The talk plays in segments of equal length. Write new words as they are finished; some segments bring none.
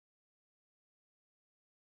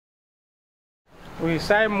Oui,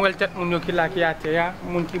 ça est moi tête moun yo ki la ki ate ya,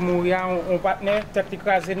 moun ki mouri on partner tête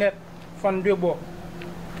écrasé net fond de bord.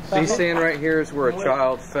 He's saying right here is where a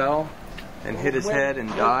child fell and hit his head and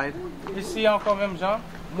died. Ici encore même Jean,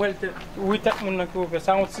 moi tête oui tête moun ki ouvert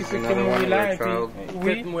ça on si que mouri là et puis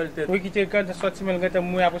oui qui te quand sorti men gata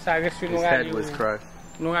mouri après ça reste nous aller. His head was crushed.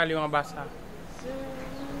 Nous aller en bas ça.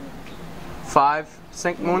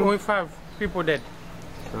 5 moun? Oui, 5 people dead.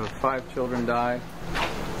 So 5 children died.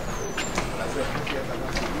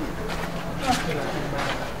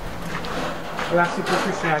 Là c'est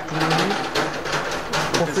professeur qui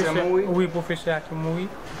mouri. Oui, professeur qui mouri.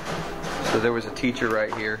 So there was a teacher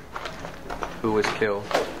right here who was killed.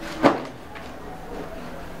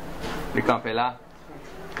 Le camp est là.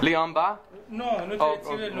 Li en bas? Non, nous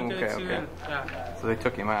okay. So they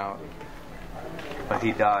took him out. But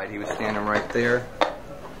he died. He was standing right there.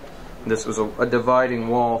 This was a dividing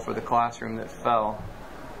wall for the classroom that fell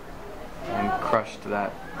and crushed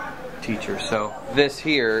that teacher. So this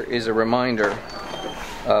here is a reminder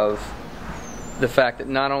of the fact that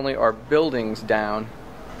not only are buildings down,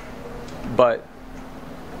 but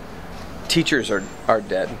teachers are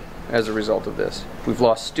dead as a result of this. We've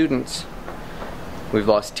lost students, we've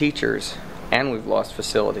lost teachers, and we've lost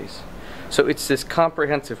facilities. So it's this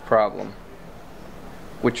comprehensive problem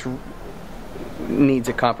which needs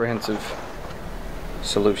a comprehensive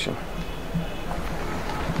solution.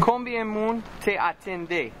 Combien moun te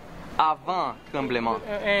attendé avant tremblement?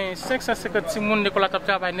 550 moun de la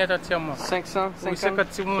travail net entièrement.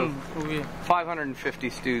 550 moun, oui. 550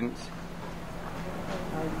 students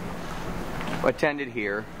attended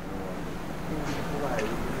here.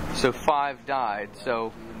 So 5 died.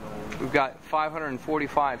 So we've got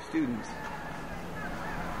 545 students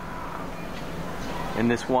in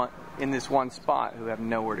this one spot who have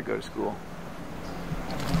nowhere to go to school.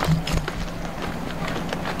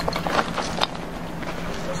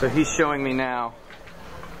 So he's showing me now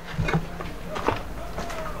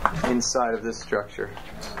inside of this structure.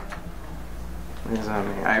 What does that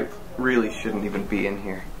mean? I really shouldn't even be in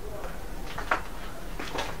here.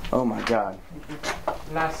 Oh my God.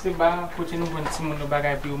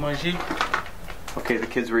 Okay, the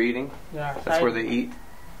kids were eating? Yeah. That's where they eat?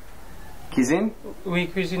 Cuisine? Oui,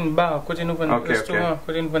 cuisine bar. Côté nous vend restaurant.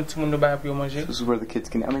 Côté nous vend petit monde bar pour manger. This is where the kids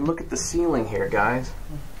can. I mean, look at the ceiling here, guys.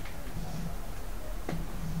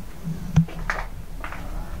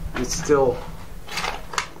 It's still.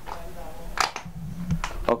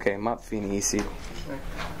 Okay, not fini ici.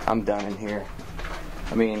 I'm done in here.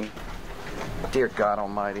 I mean, dear God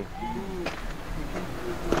Almighty.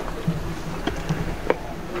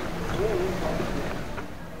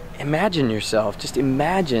 Imagine yourself. Just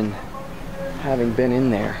imagine having been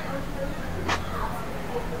in there.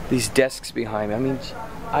 These desks behind me. I mean,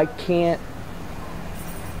 I can't.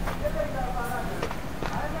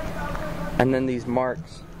 And then these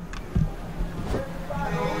marks.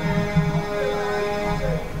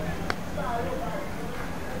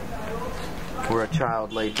 Where a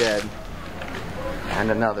child lay dead.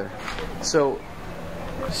 And another. So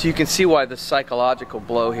you can see why the psychological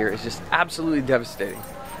blow here is just absolutely devastating.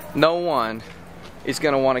 No one is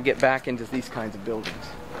going to want to get back into these kinds of buildings.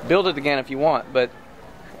 Build it again if you want, but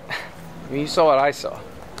I mean, you saw what I saw.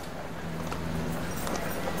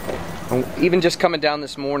 And even just coming down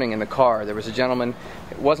this morning in the car, there was a gentleman,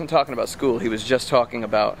 wasn't talking about school, he was just talking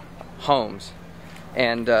about homes.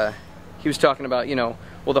 And he was talking about, you know,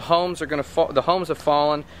 well, the homes are going to fall, the homes have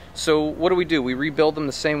fallen, so what do? We rebuild them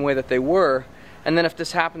the same way that they were, and then if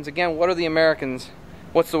this happens again, what are the Americans,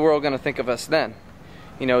 what's the world going to think of us then?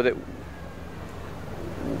 You know, that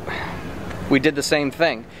we did the same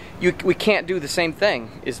thing. We can't do the same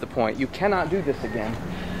thing, is the point. You cannot do this again.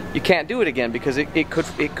 You can't do it again because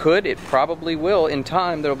it probably will. In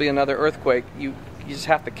time, there'll be another earthquake. You just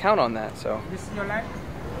have to count on that. So. This is your life?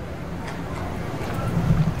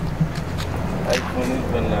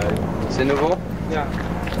 C'est nouveau? Yeah.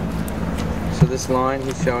 So this line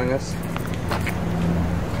he's showing us.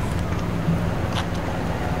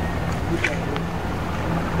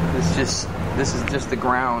 This is just the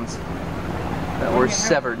grounds that were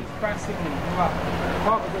severed.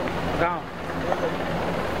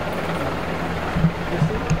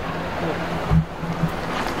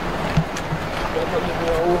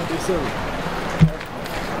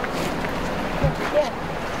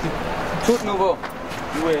 Tout nouveau.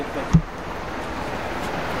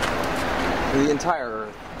 The entire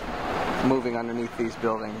earth moving underneath these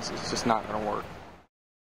buildings is just not going to work.